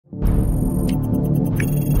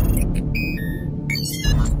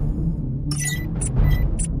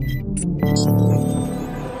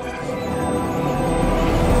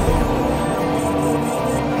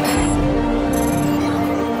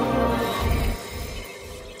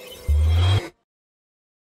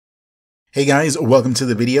Hey guys, welcome to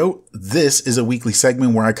the video. This is a weekly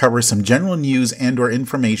segment where I cover some general news and/or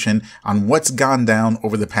information on what's gone down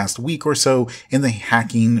over the past week or so in the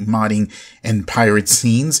hacking, modding, and pirate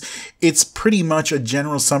scenes. It's pretty much a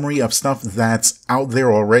general summary of stuff that's out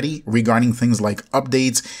there already regarding things like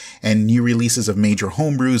updates and new releases of major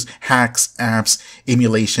homebrews, hacks, apps,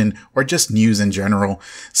 emulation, or just news in general.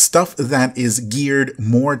 Stuff that is geared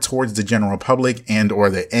more towards the general public and/or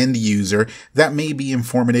the end user that may be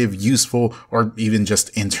informative, useful, or even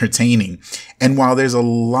just entertaining. And while there's a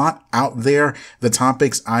lot out there, the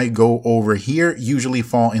topics I go over here usually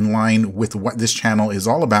fall in line with what this channel is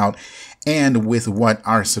all about and with what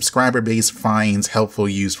our subscriber base finds helpful,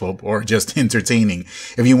 useful, or just entertaining.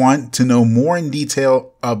 If you want to know more in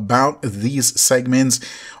detail about these segments,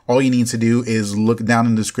 all you need to do is look down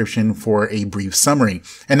in the description for a brief summary.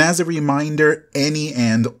 And as a reminder, any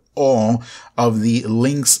and all of the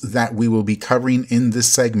links that we will be covering in this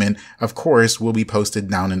segment, of course, will be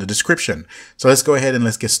posted down in the description. So let's go ahead and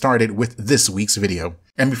let's get started with this week's video.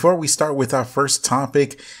 And before we start with our first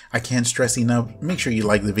topic, I can't stress enough, make sure you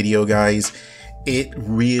like the video, guys. It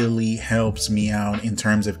really helps me out in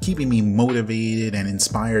terms of keeping me motivated and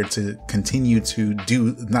inspired to continue to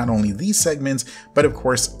do not only these segments, but of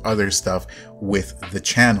course other stuff with the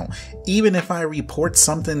channel. Even if I report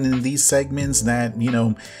something in these segments that,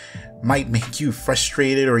 might make you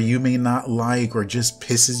frustrated or you may not like or just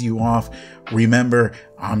pisses you off, remember,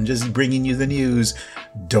 I'm just bringing you the news.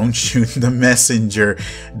 Don't shoot the messenger.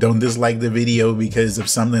 Don't dislike the video because of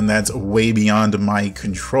something that's way beyond my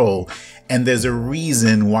control. And there's a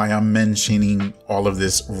reason why I'm mentioning all of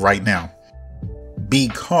this right now.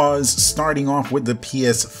 Because starting off with the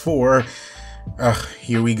PS4,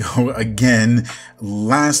 here we go again.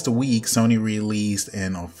 Last week, Sony released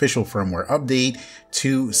an official firmware update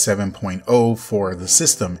to 7.0 for the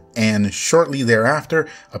system. And shortly thereafter,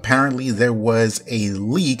 apparently there was a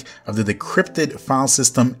leak of the decrypted file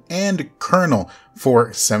system and kernel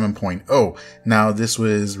for 7.0. Now, this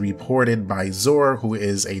was reported by Zor, who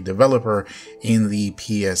is a developer in the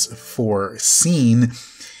PS4 scene.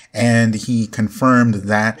 And he confirmed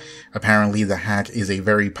that apparently the hack is a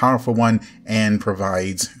very powerful one and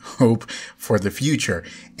provides hope for the future.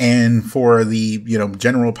 And for the,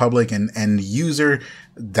 general public and end user,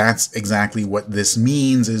 that's exactly what this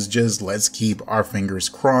means, is just let's keep our fingers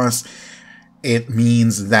crossed. It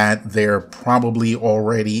means that there probably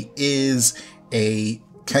already is a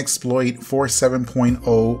exploit for 7.0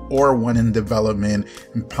 or one in development,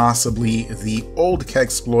 and possibly the old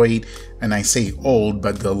exploit. And I say old,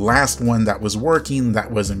 but the last one that was working, that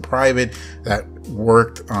was in private, that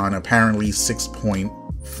worked on apparently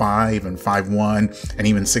 6.5 and 5.1 and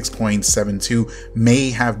even 6.72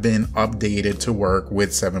 may have been updated to work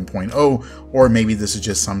with 7.0, or maybe this is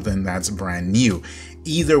just something that's brand new.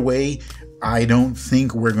 Either way, I don't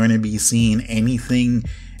think we're going to be seeing anything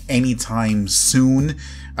anytime soon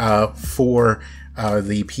for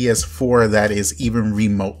the PS4 that is even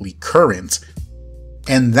remotely current.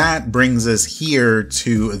 And that brings us here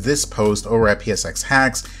to this post over at PSX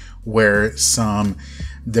Hacks, where some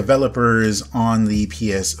developers on the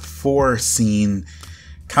PS4 scene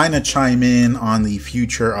kind of chime in on the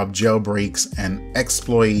future of jailbreaks and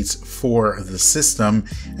exploits for the system.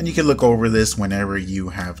 And you can look over this whenever you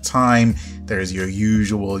have time. There's your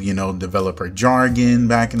usual, developer jargon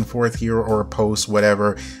back and forth here, or posts,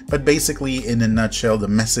 whatever. But basically, in a nutshell, the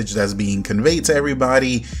message that's being conveyed to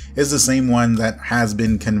everybody is the same one that has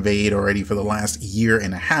been conveyed already for the last year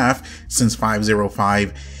and a half since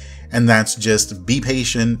 5.05. And that's just be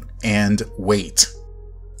patient and wait.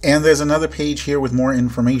 And there's another page here with more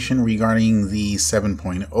information regarding the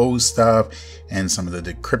 7.0 stuff and some of the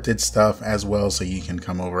decrypted stuff as well, so you can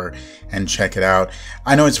come over and check it out.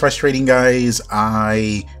 I know it's frustrating, guys.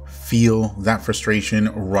 I feel that frustration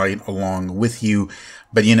right along with you.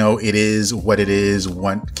 But it is what it is.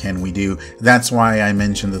 What can we do? That's why I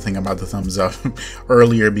mentioned the thing about the thumbs up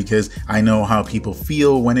earlier, because I know how people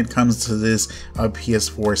feel when it comes to this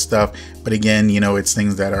PS4 stuff. But again, it's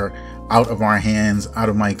things that are out of our hands, out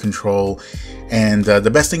of my control. And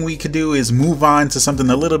the best thing we could do is move on to something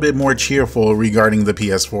a little bit more cheerful regarding the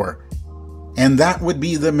PS4. And that would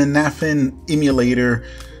be the Manafin emulator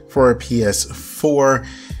for a PS4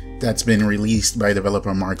 that's been released by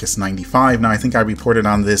developer Marcus95. Now, I think I reported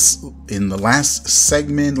on this in the last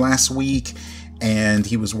segment last week, and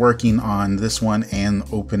he was working on this one and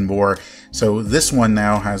OpenBore. So this one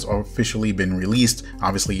now has officially been released.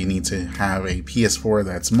 Obviously, you need to have a PS4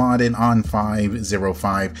 that's modded on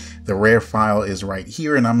 5.05. The rare file is right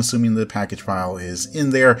here, and I'm assuming the package file is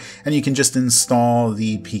in there, and you can just install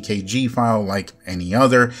the PKG file like any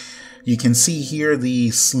other. You can see here the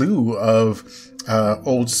slew of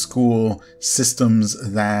old school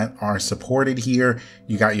systems that are supported here.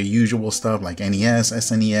 You got your usual stuff like NES,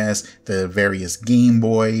 SNES, the various Game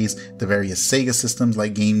Boys, the various Sega systems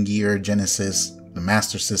like Game Gear, Genesis, the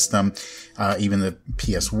Master System, even the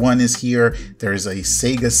PS1 is here. There's a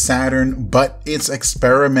Sega Saturn, but it's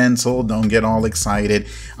experimental. Don't get all excited.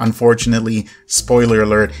 Unfortunately, spoiler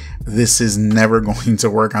alert, this is never going to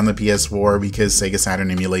work on the PS4 because Sega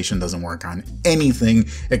Saturn emulation doesn't work on anything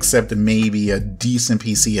except maybe a decent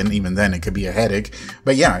PC, and even then it could be a headache.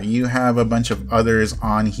 But yeah, you have a bunch of others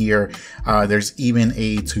on here. There's even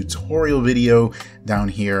a tutorial video down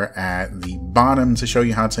here at the bottom to show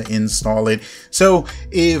you how to install it. So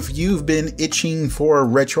if you've been itching for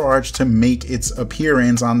RetroArch to make its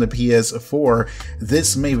appearance on the PS4,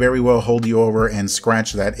 this may very well hold you over and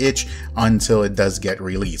scratch that itch until it does get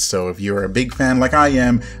released. So if you're a big fan like I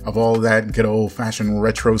am of all that good old-fashioned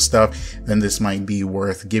retro stuff, then this might be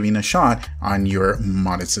worth giving a shot on your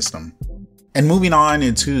modded system. And moving on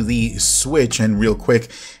into the Switch, and real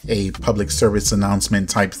quick, a public service announcement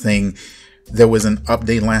type thing. There was an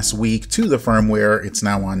update last week to the firmware. It's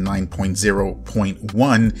now on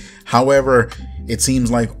 9.0.1. However, it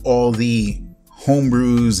seems like all the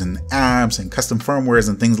homebrews and apps and custom firmwares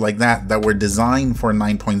and things like that that were designed for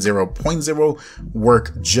 9.0.0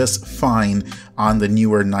 work just fine on the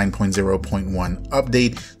newer 9.0.1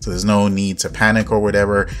 update. So there's no need to panic or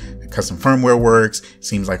whatever. Custom firmware works. It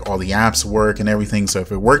seems like all the apps work and everything. So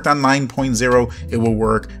if it worked on 9.0, it will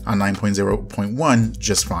work on 9.0.1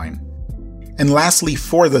 just fine. And lastly,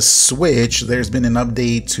 for the Switch, there's been an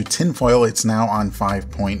update to Tinfoil. It's now on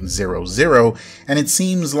 5.00, and it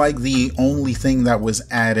seems like the only thing that was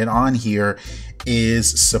added on here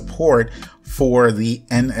is support for the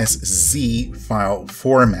NSZ file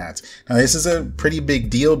format. Now, this is a pretty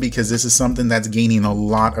big deal because this is something that's gaining a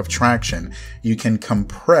lot of traction. You can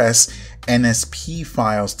compress NSP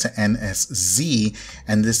files to NSZ,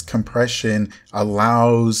 and this compression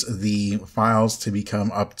allows the files to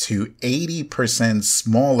become up to 80%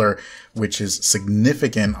 smaller, which is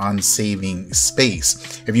significant on saving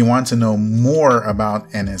space. If you want to know more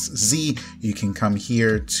about NSZ, you can come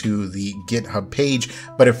here to the GitHub page,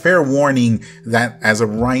 but a fair warning that as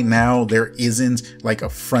of right now, there isn't like a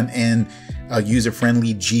front end, a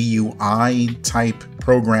user-friendly GUI type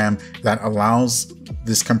program that allows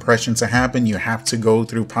this compression to happen. You have to go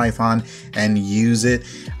through Python and use it.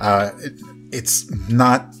 It's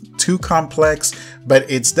not too complex, but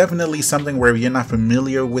it's definitely something where if you're not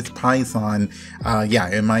familiar with Python, yeah,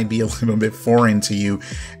 it might be a little bit foreign to you.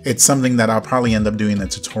 It's something that I'll probably end up doing a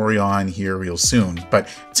tutorial on here real soon. But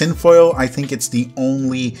Tinfoil, I think it's the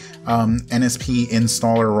only NSP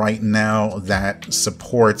installer right now that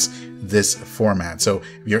supports this format. So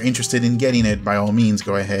if you're interested in getting it, by all means,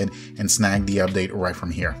 go ahead and snag the update right from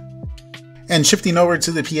here. And shifting over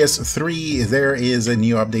to the PS3, there is a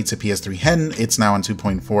new update to PS3 Hen. It's now on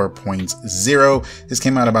 2.4.0. This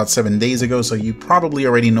came out about 7 days ago, so you probably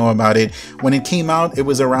already know about it. When it came out, it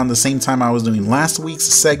was around the same time I was doing last week's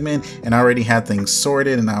segment, and I already had things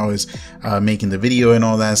sorted, and I was making the video and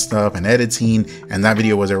all that stuff and editing, and that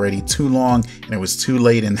video was already too long and it was too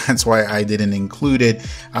late, and that's why I didn't include it.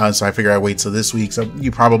 So I figured I'd wait till this week. So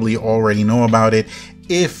you probably already know about it.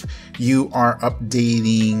 If you are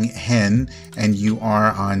updating Hen and you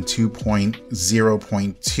are on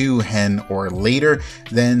 2.0.2 Hen or later,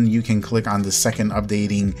 then you can click on the second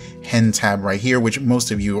updating Hen tab right here, which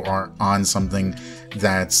most of you are on something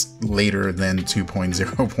that's later than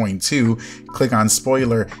 2.0.2. Click on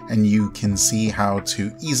spoiler and you can see how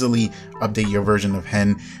to easily update your version of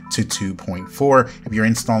Hen to 2.4. If you're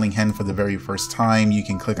installing Hen for the very first time, you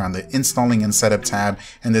can click on the installing and setup tab,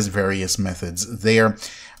 and there's various methods there.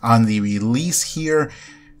 On the release here,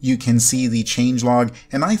 you can see the changelog,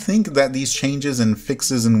 and I think that these changes and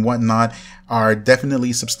fixes and whatnot are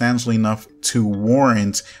definitely substantial enough to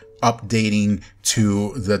warrant updating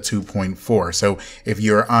to the 2.4. So if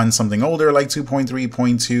you're on something older like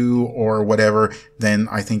 2.3.2 or whatever, then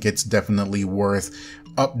I think it's definitely worth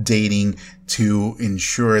updating to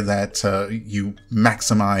ensure that you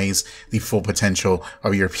maximize the full potential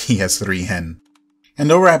of your PS3 Hen.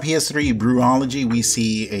 And over at PS3 Brewology, we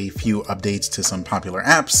see a few updates to some popular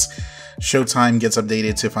apps. Showtime gets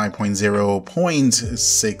updated to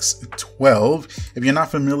 5.0.612. If you're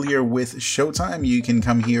not familiar with Showtime, you can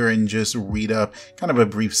come here and just read up kind of a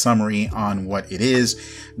brief summary on what it is.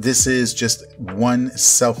 This is just one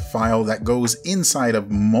self file that goes inside of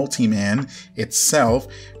Multiman itself.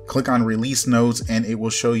 Click on release notes and it will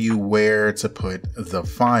show you where to put the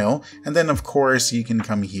file. And then of course you can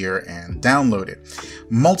come here and download it.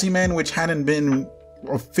 Multiman, which hadn't been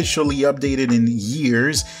officially updated in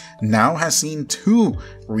years, now has seen 2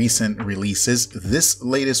 recent releases. This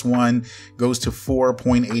latest one goes to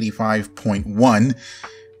 4.85.1.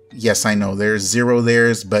 Yes, I know there's 0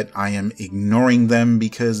 there's, but I am ignoring them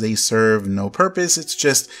because they serve no purpose. It's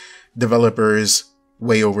just developers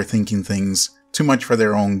way overthinking things too much for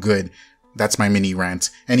their own good. That's my mini rant.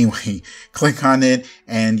 Anyway, click on it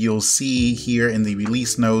and you'll see here in the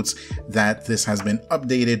release notes that this has been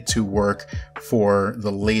updated to work for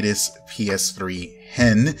the latest PS3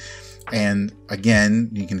 Hen. And again,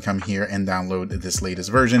 you can come here and download this latest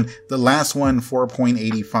version. The last one,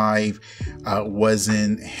 4.85,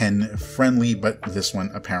 wasn't Hen friendly, but this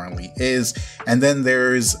one apparently is. And then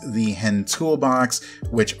there's the Hen Toolbox,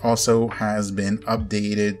 which also has been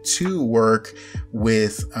updated to work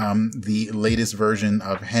with the latest version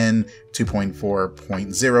of Hen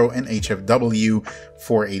 2.4.0 and HFW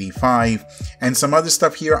 485. And some other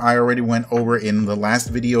stuff here I already went over in the last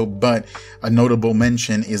video, but a notable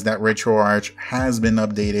mention is that RetroArch has been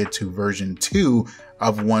updated to version 2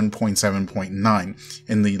 of 1.7.9.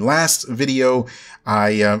 In the last video,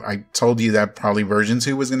 I told you that probably version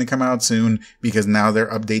 2 was going to come out soon because now they're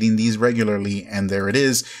updating these regularly, and there it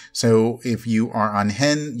is. So if you are on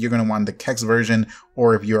Hen, you're going to want the Kex version,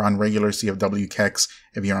 or if you're on regular CFW Kex,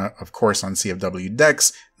 if you're of course on CFW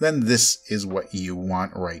Dex, then this is what you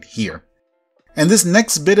want right here. And this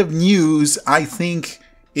next bit of news, I think,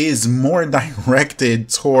 is more directed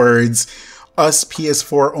towards us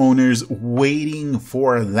PS4 owners waiting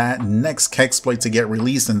for that next Kexploit to get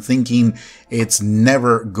released and thinking it's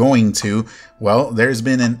never going to. Well, there's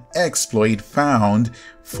been an exploit found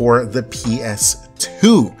for the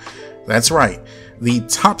PS2. That's right. The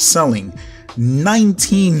top-selling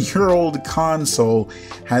 19-year-old console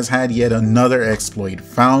has had yet another exploit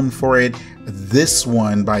found for it. This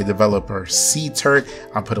one by developer CTurt.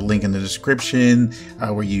 I'll put a link in the description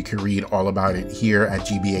where you can read all about it here at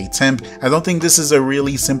GBA Temp. I don't think this is a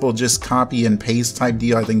really simple just copy and paste type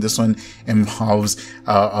deal. I think this one involves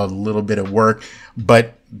a little bit of work,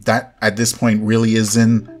 but that at this point really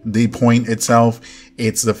isn't the point itself.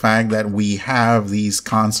 It's the fact that we have these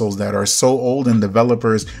consoles that are so old and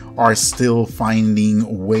developers are still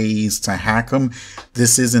finding ways to hack them.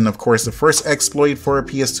 This isn't, of course, the first exploit for a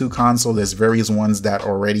PS2 console. There's various ones that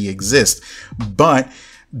already exist, but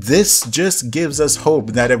this just gives us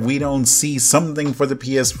hope that if we don't see something for the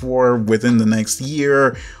PS4 within the next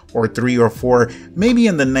year or 3 or 4, maybe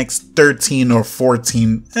in the next 13 or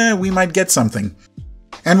 14, we might get something.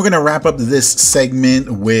 And we're going to wrap up this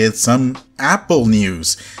segment with some Apple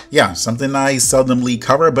news. Yeah, something I seldomly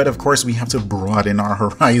cover, but of course we have to broaden our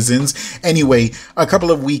horizons. Anyway, a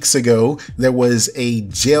couple of weeks ago, there was a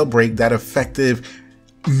jailbreak that affected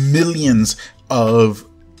millions of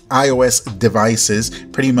iOS devices,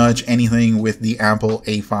 pretty much anything with the Apple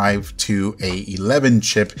A5 to A11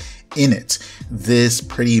 chip in it. This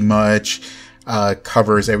pretty much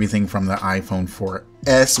covers everything from the iPhone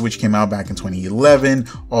 4S, which came out back in 2011,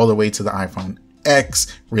 all the way to the iPhone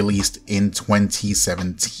X, released in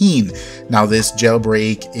 2017. Now this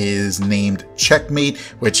jailbreak is named Checkmate,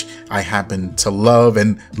 which I happen to love,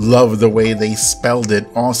 and love the way they spelled it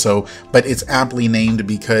also, but it's aptly named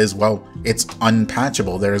because, well, it's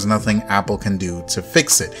unpatchable. There is nothing Apple can do to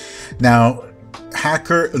fix it. Now,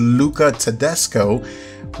 hacker Luca Tedesco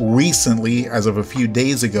recently, as of a few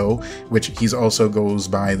days ago, which he's also goes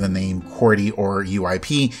by the name Qwerty or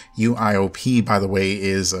UIP. UIOP, by the way,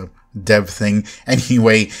 is a dev thing.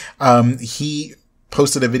 Anyway, he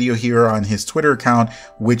posted a video here on his Twitter account,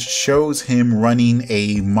 which shows him running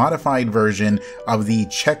a modified version of the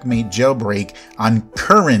Checkmate jailbreak on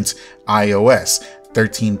current iOS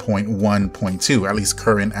 13.1.2, at least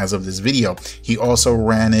current as of this video. He also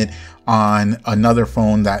ran it on another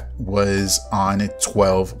phone that was on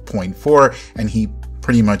 12.4, and he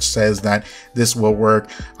pretty much says that this will work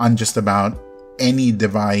on just about any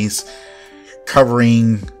device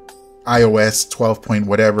covering iOS 12 point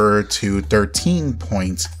whatever to 13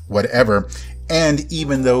 point whatever. And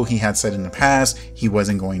even though he had said in the past he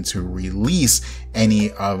wasn't going to release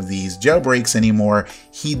any of these jailbreaks anymore,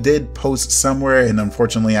 he did post somewhere, and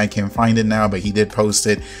unfortunately I can't find it now, but he did post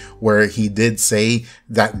it, where he did say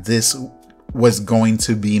that this was going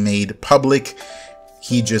to be made public.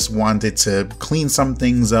 He just wanted to clean some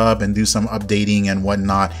things up and do some updating and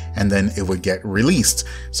whatnot, and then it would get released.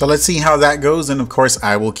 So let's see how that goes, and of course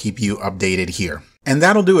I will keep you updated here. And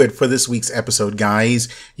that'll do it for this week's episode, guys.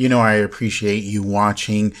 You know I appreciate you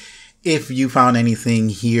watching. If you found anything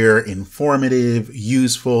here informative,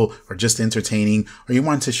 useful, or just entertaining, or you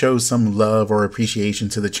want to show some love or appreciation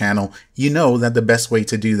to the channel, you know that the best way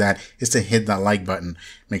to do that is to hit that like button.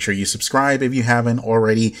 Make sure you subscribe if you haven't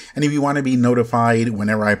already, and if you want to be notified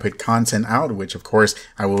whenever I put content out, which of course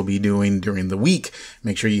I will be doing during the week,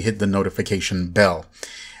 make sure you hit the notification bell.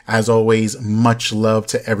 As always, much love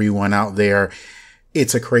to everyone out there.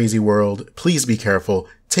 It's a crazy world. Please be careful.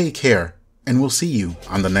 Take care. And we'll see you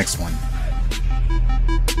on the next one.